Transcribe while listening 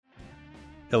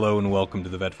Hello and welcome to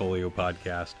the Vetfolio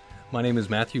podcast. My name is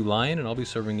Matthew Lyon and I'll be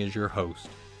serving as your host.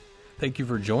 Thank you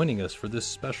for joining us for this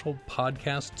special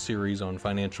podcast series on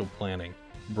financial planning,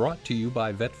 brought to you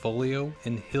by Vetfolio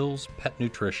and Hills Pet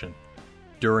Nutrition.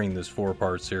 During this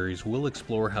 4-part series, we'll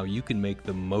explore how you can make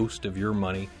the most of your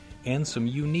money and some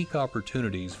unique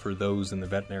opportunities for those in the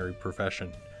veterinary profession.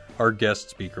 Our guest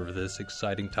speaker for this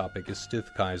exciting topic is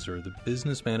Stith Kaiser, the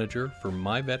business manager for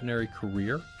My Veterinary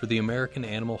Career for the American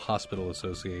Animal Hospital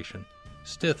Association.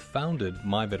 Stith founded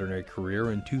My Veterinary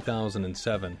Career in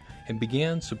 2007 and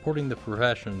began supporting the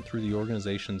profession through the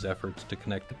organization's efforts to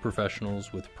connect the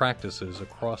professionals with practices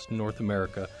across North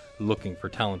America looking for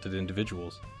talented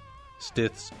individuals.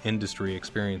 Stith's industry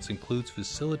experience includes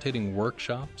facilitating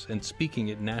workshops and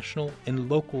speaking at national and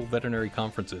local veterinary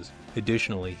conferences.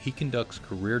 Additionally, he conducts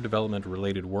career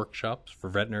development-related workshops for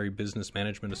Veterinary Business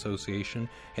Management Association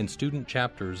and student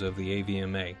chapters of the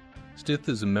AVMA. Stith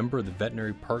is a member of the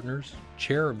Veterinary Partners,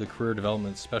 chair of the Career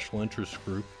Development Special Interest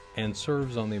Group, and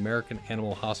serves on the American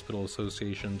Animal Hospital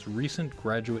Association's recent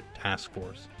graduate task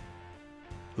force.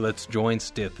 Let's join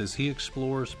Stith as he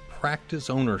explores practice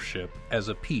ownership as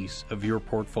a piece of your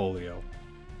portfolio.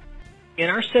 In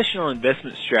our session on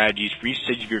investment strategies for each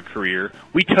stage of your career,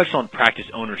 we touched on practice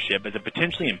ownership as a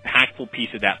potentially impactful piece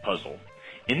of that puzzle.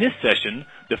 In this session,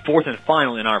 the fourth and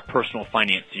final in our personal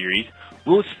finance series,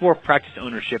 we'll explore practice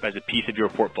ownership as a piece of your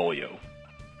portfolio.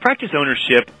 Practice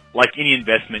ownership, like any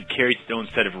investment, carries its own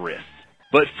set of risks.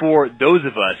 But for those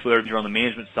of us, whether you're on the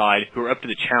management side, who are up to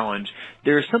the challenge,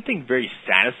 there is something very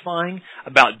satisfying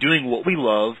about doing what we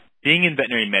love, being in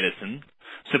veterinary medicine,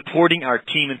 supporting our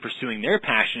team in pursuing their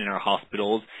passion in our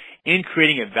hospitals, and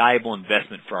creating a valuable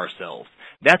investment for ourselves.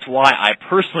 That's why I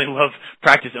personally love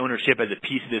practice ownership as a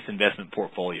piece of this investment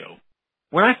portfolio.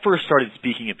 When I first started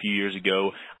speaking a few years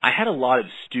ago, I had a lot of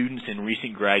students and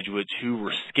recent graduates who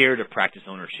were scared of practice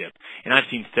ownership. And I've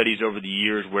seen studies over the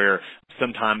years where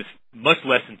sometimes much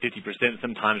less than 50%,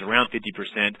 sometimes around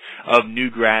 50% of new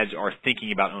grads are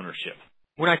thinking about ownership.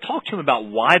 When I talk to them about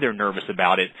why they're nervous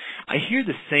about it, I hear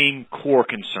the same core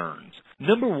concerns.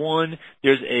 Number one,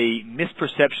 there's a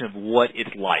misperception of what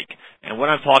it's like. And what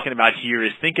I'm talking about here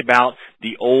is think about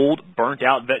the old,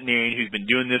 burnt-out veterinarian who's been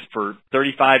doing this for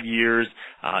 35 years,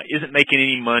 isn't making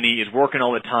any money, is working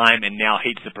all the time, and now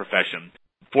hates the profession.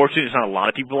 Fortunately, there's not a lot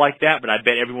of people like that, but I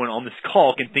bet everyone on this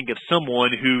call can think of someone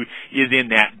who is in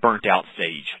that burnt-out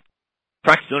stage.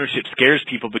 Practice ownership scares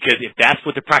people because if that's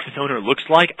what the practice owner looks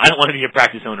like, I don't want to be a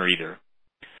practice owner either.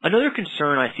 Another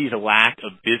concern I see is a lack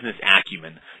of business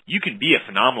acumen. You can be a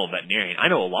phenomenal veterinarian. I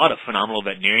know a lot of phenomenal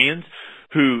veterinarians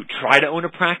who try to own a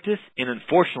practice, and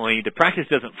unfortunately, the practice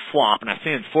doesn't flop. And I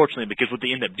say unfortunately because what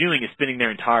they end up doing is spending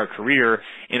their entire career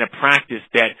in a practice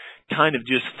that kind of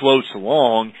just floats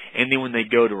along, and then when they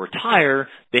go to retire,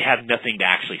 they have nothing to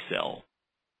actually sell.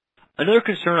 Another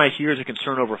concern I hear is a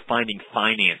concern over finding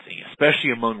financing,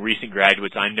 especially among recent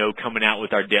graduates. I know coming out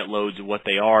with our debt loads and what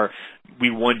they are, we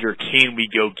wonder, can we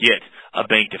go get a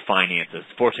bank to finance us?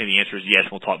 Fortunately, the answer is yes.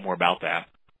 We'll talk more about that.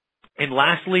 And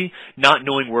lastly, not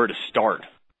knowing where to start.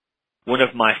 One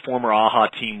of my former AHA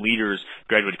team leaders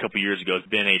graduated a couple years ago, has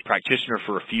been a practitioner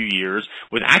for a few years,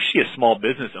 was actually a small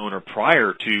business owner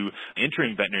prior to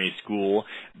entering veterinary school.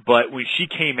 But when she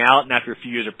came out and after a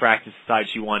few years of practice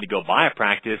decided she wanted to go buy a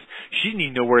practice, she didn't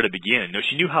even know where to begin. No,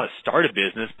 she knew how to start a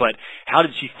business, but how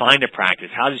did she find a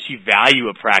practice? How did she value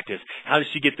a practice? How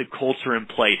did she get the culture in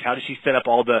place? How did she set up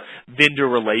all the vendor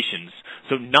relations?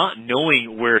 So not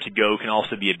knowing where to go can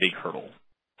also be a big hurdle.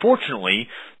 Fortunately,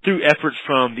 through efforts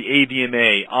from the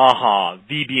AVMA, AHA,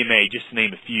 VBMA, just to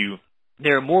name a few,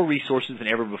 there are more resources than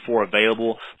ever before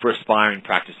available for aspiring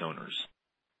practice owners.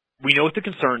 We know what the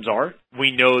concerns are.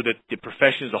 We know that the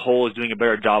profession as a whole is doing a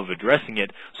better job of addressing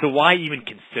it. So why even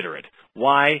consider it?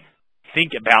 Why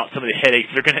think about some of the headaches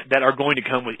that are going to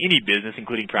come with any business,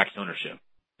 including practice ownership?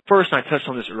 First, I touched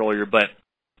on this earlier, but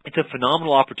it's a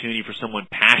phenomenal opportunity for someone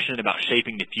passionate about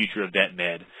shaping the future of vet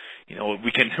med. You know,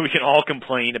 we can all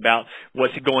complain about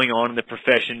what's going on in the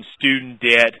profession, student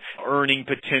debt, earning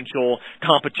potential,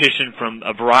 competition from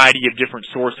a variety of different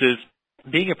sources.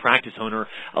 Being a practice owner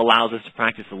allows us to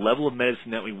practice the level of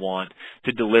medicine that we want,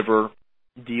 to deliver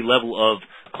the level of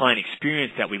client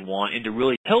experience that we want, and to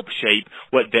really help shape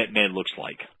what vet med looks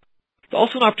like. It's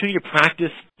also an opportunity to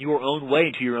practice your own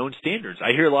way to your own standards.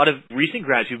 I hear a lot of recent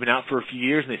grads who've been out for a few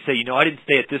years and they say, I didn't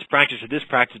stay at this practice or this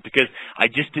practice because I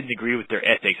just didn't agree with their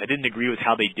ethics. I didn't agree with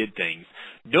how they did things.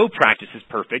 No practice is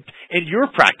perfect, and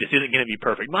your practice isn't going to be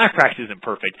perfect. My practice isn't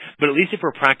perfect, but at least if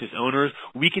we're practice owners,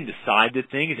 we can decide the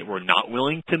things that we're not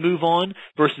willing to move on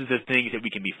versus the things that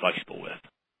we can be flexible with.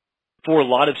 For a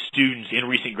lot of students and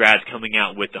recent grads coming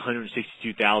out with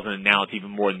 $162,000, and now it's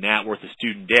even more than that worth of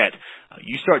student debt,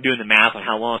 you start doing the math on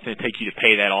how long it's going to take you to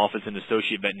pay that off as an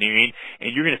associate veterinarian,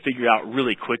 and you're going to figure out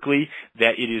really quickly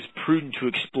that it is prudent to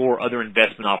explore other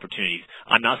investment opportunities.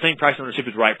 I'm not saying practice ownership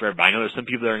is right for everybody. I know there's some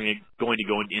people that are going to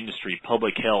go into industry,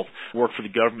 public health, work for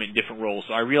the government in different roles.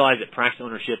 So I realize that practice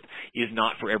ownership is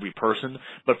not for every person,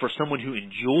 but for someone who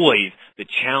enjoys the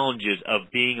challenges of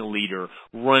being a leader,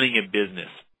 running a business,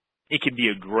 it can be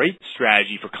a great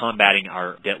strategy for combating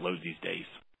our debt loads these days.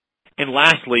 And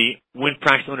lastly, when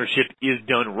practice ownership is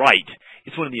done right,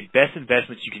 it's one of the best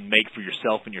investments you can make for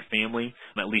yourself and your family,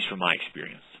 at least from my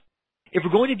experience. If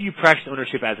we're going to view practice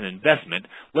ownership as an investment,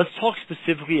 let's talk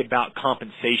specifically about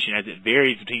compensation as it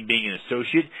varies between being an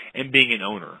associate and being an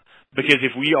owner. Because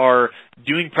if we are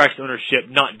doing practice ownership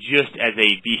not just as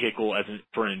a vehicle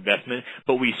for an investment,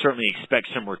 but we certainly expect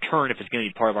some return if it's going to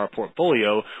be part of our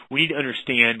portfolio, we need to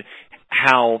understand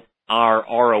how our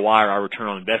ROI, or our return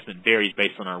on investment, varies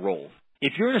based on our role.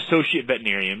 If you're an associate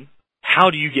veterinarian, how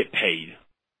do you get paid?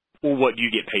 Or what do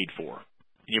you get paid for?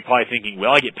 And you're probably thinking,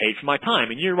 well, I get paid for my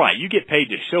time. And you're right. You get paid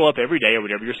to show up every day or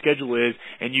whatever your schedule is,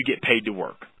 and you get paid to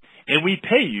work. And we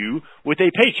pay you with a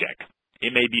paycheck.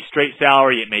 It may be straight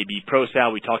salary. It may be pro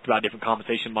sal. We talked about different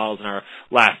compensation models in our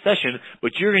last session,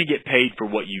 but you're going to get paid for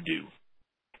what you do.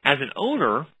 As an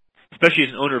owner, especially as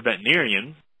an owner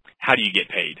veterinarian, how do you get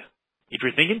paid? If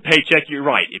you're thinking paycheck, you're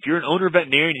right. If you're an owner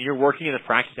veterinarian and you're working in a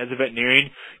practice as a veterinarian,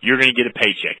 you're going to get a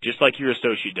paycheck, just like your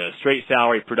associate does. Straight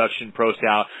salary, production, pro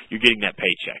sal, you're getting that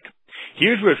paycheck.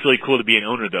 Here's where it's really cool to be an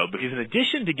owner, though, because in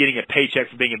addition to getting a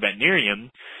paycheck for being a veterinarian,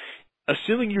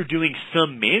 assuming you're doing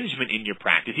some management in your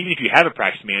practice, even if you have a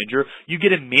practice manager, you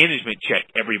get a management check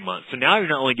every month. So now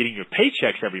you're not only getting your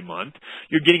paychecks every month,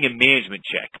 you're getting a management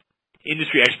check.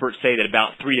 Industry experts say that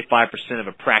about 3 to 5% of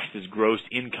a practice's gross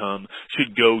income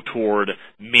should go toward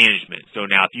management. So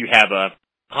now if you have a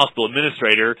hospital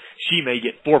administrator, she may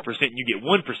get 4% and you get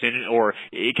 1%, or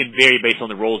it can vary based on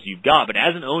the roles you've got. But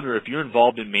as an owner, if you're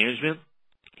involved in management,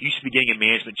 you should be getting a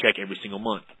management check every single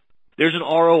month. There's an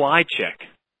ROI check.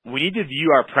 We need to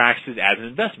view our practices as an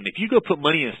investment. If you go put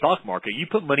money in the stock market, you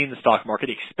put money in the stock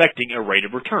market expecting a rate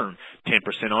of return,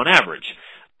 10% on average.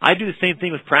 I do the same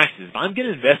thing with practices. If I'm going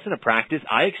to invest in a practice,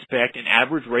 I expect an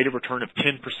average rate of return of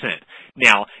 10%.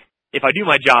 Now, if I do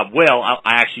my job well, I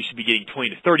actually should be getting 20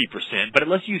 to 30%, but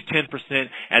let's use 10%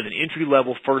 as an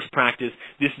entry-level first practice.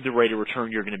 This is the rate of return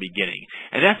you're going to be getting.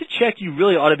 And that's a check you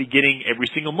really ought to be getting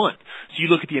every single month. So you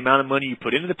look at the amount of money you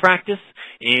put into the practice,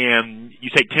 and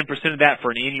you take 10% of that for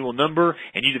an annual number,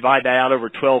 and you divide that out over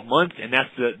 12 months, and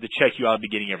that's the check you ought to be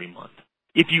getting every month.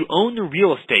 If you own the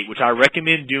real estate, which I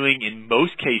recommend doing in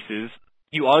most cases,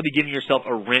 you ought to be giving yourself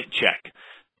a rent check.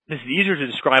 This is easier to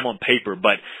describe on paper,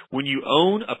 but when you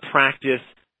own a practice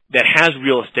that has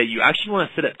real estate, you actually want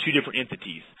to set up two different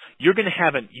entities. You're going to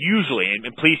have usually,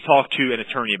 and please talk to an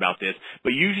attorney about this,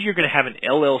 but usually you're going to have an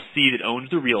LLC that owns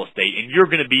the real estate, and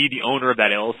you're going to be the owner of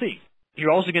that LLC.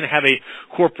 You're also going to have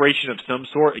a corporation of some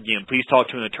sort. Again, please talk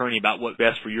to an attorney about what's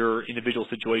best for your individual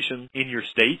situation in your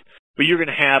state. But you're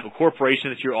going to have a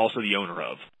corporation that you're also the owner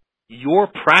of. Your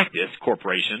practice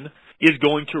corporation is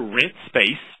going to rent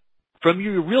space from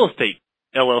your real estate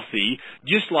LLC,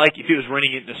 just like if it was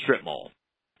renting it in a strip mall.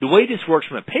 The way this works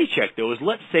from a paycheck, though, is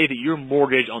let's say that your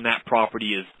mortgage on that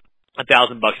property is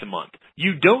 $1,000 a month.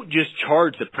 You don't just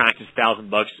charge the practice $1,000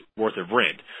 worth of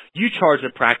rent. You charge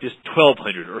the practice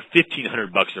 $1,200 or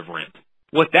 $1,500 of rent.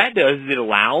 What that does is it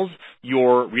allows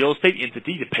your real estate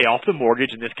entity to pay off the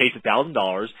mortgage, in this case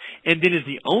 $1,000, and then as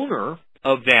the owner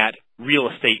of that real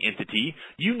estate entity,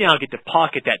 you now get to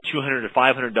pocket that $200 to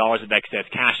 $500 of excess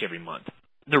cash every month.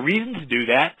 The reason to do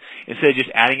that, instead of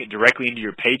just adding it directly into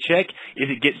your paycheck, is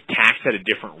it gets taxed at a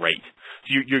different rate.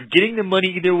 So you're getting the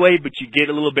money either way, but you get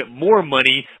a little bit more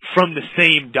money from the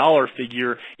same dollar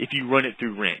figure if you run it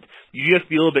through rent. You have to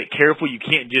be a little bit careful. You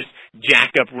can't just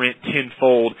jack up rent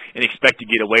tenfold and expect to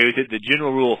get away with it. The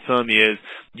general rule of thumb is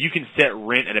you can set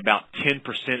rent at about 10%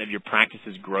 of your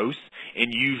practice's gross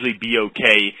and usually be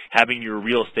okay having your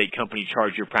real estate company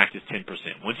charge your practice 10%.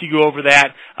 Once you go over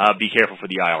that, be careful for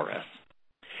the IRS.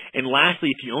 And lastly,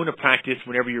 if you own a practice,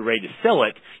 whenever you're ready to sell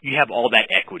it, you have all that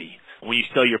equity. When you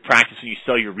sell your practice, when you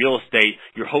sell your real estate,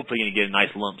 you're hopefully going to get a nice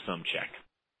lump sum check.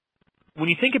 When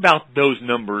you think about those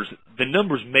numbers, the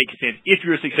numbers make sense if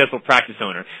you're a successful practice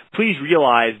owner. Please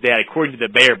realize that according to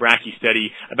the Bayer-Bracke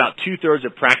study, about 2/3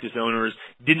 of practice owners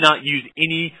did not use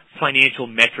any financial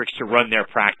metrics to run their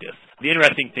practice. The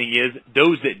interesting thing is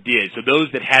those that did, so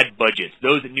those that had budgets,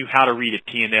 those that knew how to read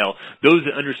a P&L, those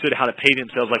that understood how to pay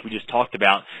themselves like we just talked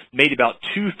about, made about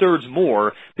 2/3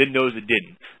 more than those that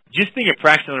didn't. Just being a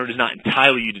practice owner does not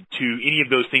entitle you to any of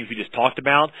those things we just talked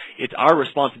about. It's our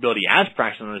responsibility as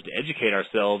practice owners to educate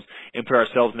ourselves and put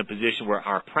ourselves in a position where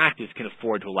our practice can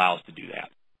afford to allow us to do that.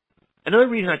 Another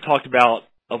reason I talked about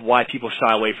of why people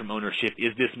shy away from ownership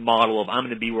is this model of I'm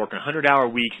going to be working 100-hour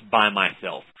weeks by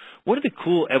myself. One of the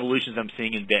cool evolutions I'm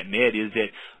seeing in vet med is that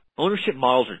ownership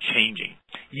models are changing.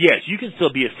 Yes, you can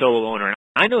still be a solo owner.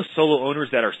 I know solo owners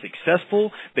that are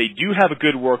successful, they do have a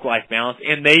good work-life balance,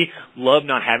 and they love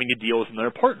not having to deal with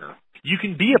another partner. You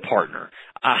can be a partner.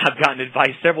 I've gotten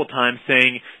advice several times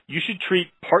saying you should treat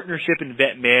partnership in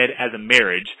vet med as a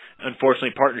marriage.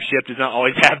 Unfortunately, partnership does not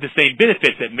always have the same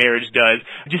benefits that marriage does.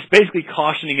 Just basically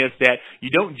cautioning us that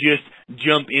you don't just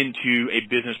jump into a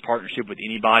business partnership with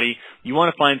anybody. You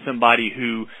want to find somebody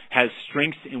who has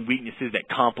strengths and weaknesses that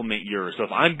complement yours. So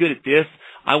if I'm good at this,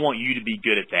 I want you to be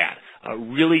good at that.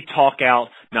 Really talk out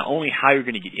not only how you're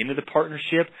going to get into the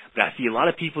partnership, but I see a lot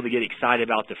of people that get excited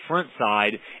about the front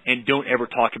side and don't ever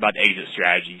talk about exit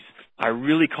strategies. I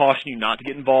really caution you not to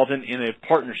get involved in a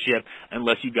partnership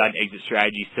unless you've got an exit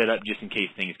strategy set up just in case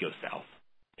things go south.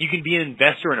 You can be an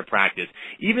investor in a practice.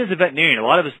 Even as a veterinarian, a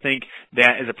lot of us think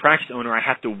that as a practice owner, I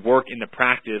have to work in the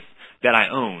practice that I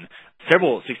own.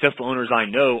 Several successful owners I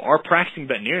know are practicing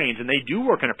veterinarians, and they do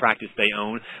work in a practice they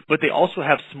own, but they also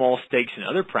have small stakes in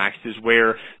other practices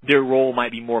where their role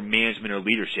might be more management or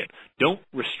leadership. Don't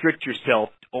restrict yourself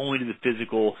only to the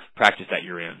physical practice that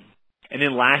you're in. And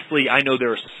then lastly, I know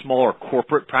there are smaller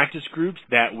corporate practice groups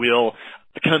that will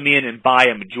come in and buy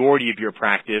a majority of your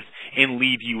practice and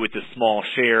leave you with a small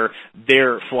share,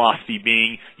 their philosophy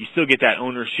being you still get that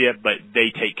ownership, but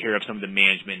they take care of some of the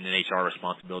management and HR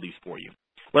responsibilities for you.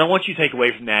 What I want you to take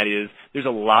away from that is there's a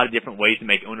lot of different ways to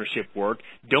make ownership work.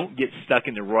 Don't get stuck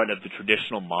in the rut of the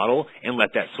traditional model and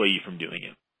let that sway you from doing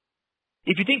it.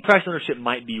 If you think practice ownership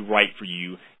might be right for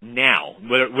you now,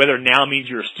 whether now means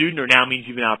you're a student or now means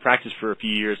you've been out of practice for a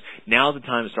few years, now's the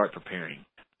time to start preparing.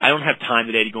 I don't have time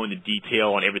today to go into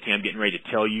detail on everything I'm getting ready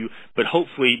to tell you, but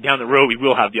hopefully down the road we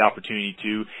will have the opportunity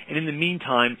to. And in the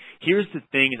meantime, here's the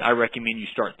things I recommend you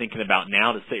start thinking about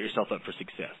now to set yourself up for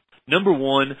success. Number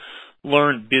one,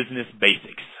 learn business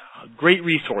basics. Great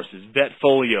resources,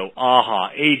 Vetfolio,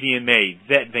 AHA, AVMA,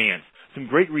 VetVance. Some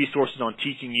great resources on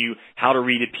teaching you how to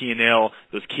read a P&L,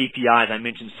 those KPIs I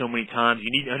mentioned so many times.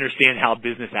 You need to understand how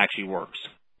business actually works.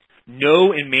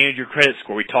 Know and manage your credit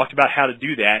score. We talked about how to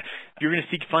do that. If you're going to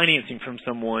seek financing from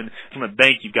someone, from a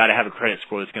bank, you've got to have a credit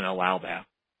score that's going to allow that.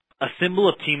 Assemble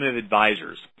a team of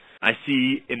advisors. I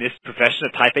see in this profession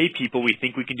of type A people, we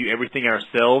think we can do everything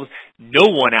ourselves. No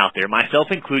one out there,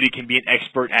 myself included, can be an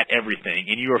expert at everything.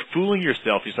 And you are fooling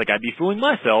yourself, just like I'd be fooling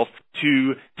myself,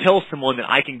 to tell someone that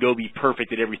I can go be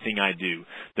perfect at everything I do.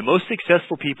 The most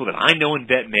successful people that I know in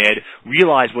vet med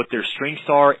realize what their strengths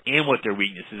are and what their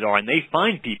weaknesses are. And they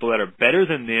find people that are better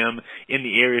than them in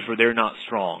the areas where they're not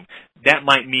strong. That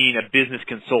might mean a business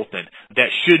consultant. That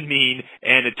should mean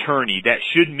an attorney. That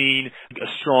should mean a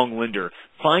strong lender.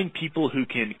 Find people who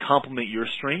can complement your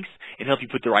strengths and help you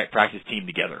put the right practice team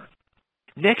together.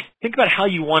 Next, think about how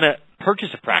you want to purchase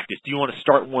a practice. Do you want to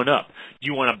start one up?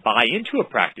 Do you want to buy into a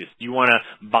practice? Do you want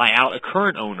to buy out a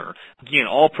current owner? Again,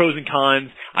 all pros and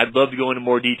cons. I'd love to go into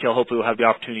more detail. Hopefully we'll have the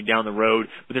opportunity down the road.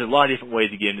 But there's a lot of different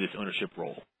ways to get into this ownership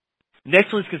role.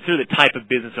 Next one is consider the type of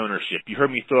business ownership. You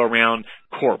heard me throw around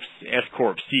corps, S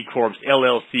corps, C corps,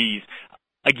 LLCs.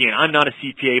 Again, I'm not a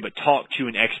CPA, but talk to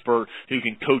an expert who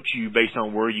can coach you based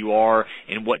on where you are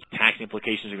and what tax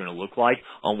implications are going to look like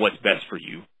on what's best for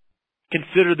you.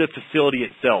 Consider the facility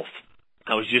itself.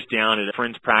 I was just down at a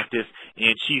friend's practice,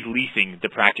 and she's leasing the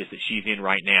practice that she's in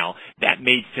right now. That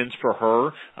made sense for her.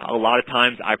 A lot of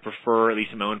times I prefer, at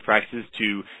least in my own practices,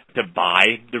 to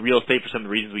buy the real estate for some of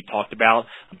the reasons we talked about.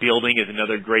 Building is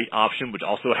another great option, which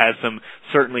also has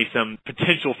certainly some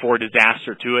potential for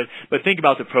disaster to it. But think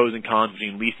about the pros and cons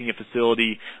between leasing a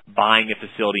facility, buying a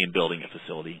facility, and building a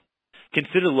facility.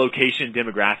 Consider location and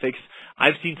demographics.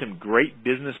 I've seen some great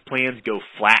business plans go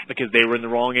flat because they were in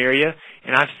the wrong area,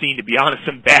 and I've seen, to be honest,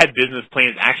 some bad business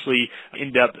plans actually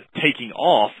end up taking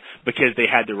off because they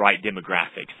had the right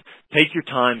demographics. Take your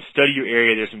time, study your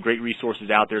area. There's some great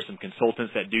resources out there, some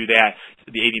consultants that do that.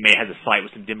 The AVMA has a site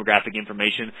with some demographic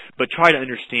information, but try to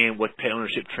understand what pet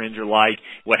ownership trends are like,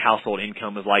 what household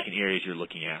income is like in areas you're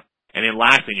looking at. And then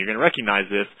lastly, you're going to recognize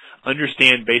this,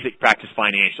 understand basic practice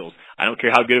financials. I don't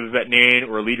care how good of a veterinarian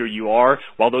or a leader you are,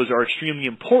 while those are extremely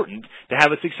important to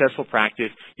have a successful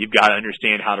practice, you've got to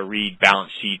understand how to read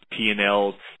balance sheets,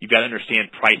 P&Ls. You've got to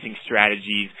understand pricing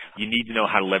strategies. You need to know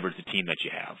how to leverage the team that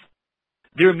you have.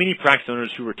 There are many practice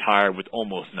owners who retire with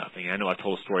almost nothing. I know I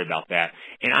told a story about that.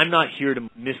 And I'm not here to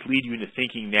mislead you into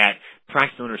thinking that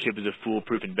practice ownership is a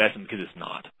foolproof investment, because it's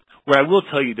not. What I will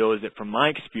tell you, though, is that from my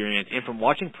experience and from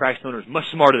watching practice owners much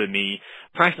smarter than me,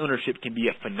 practice ownership can be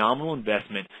a phenomenal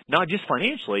investment, not just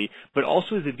financially, but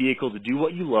also as a vehicle to do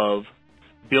what you love,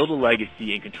 build a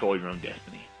legacy, and control your own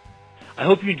destiny. I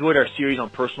hope you enjoyed our series on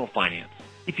personal finance.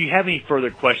 If you have any further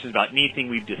questions about anything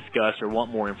we've discussed or want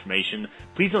more information,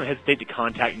 please don't hesitate to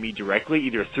contact me directly,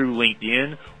 either through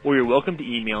LinkedIn, or you're welcome to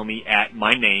email me at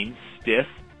my name,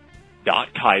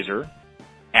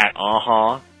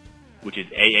 stiff.kaiser@aha, which is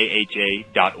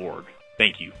AAHA.org.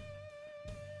 Thank you.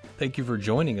 Thank you for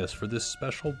joining us for this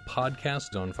special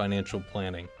podcast on financial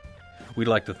planning. We'd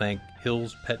like to thank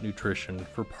Hills Pet Nutrition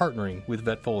for partnering with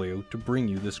Vetfolio to bring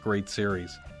you this great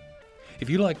series. If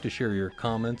you'd like to share your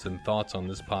comments and thoughts on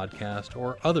this podcast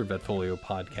or other Vetfolio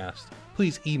podcasts,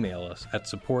 please email us at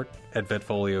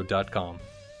support@vetfolio.com.